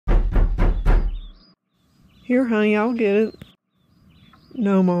Here, honey, I'll get it.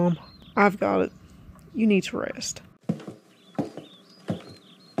 No, Mom. I've got it. You need to rest.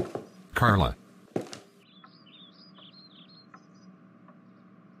 Carla.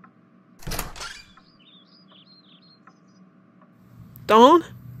 Don,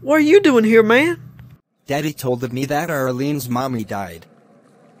 what are you doing here, man? Daddy told me that Arlene's mommy died.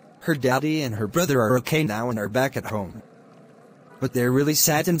 Her daddy and her brother are okay now and are back at home. But they're really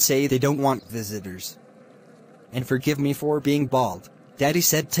sad and say they don't want visitors. And forgive me for being bald. Daddy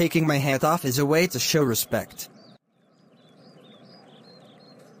said taking my hat off is a way to show respect.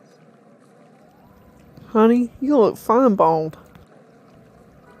 Honey, you look fine bald.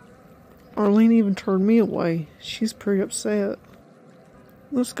 Arlene even turned me away. She's pretty upset.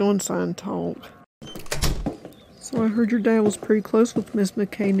 Let's go inside and talk. So I heard your dad was pretty close with Miss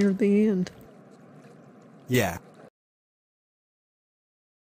McKay near the end. Yeah,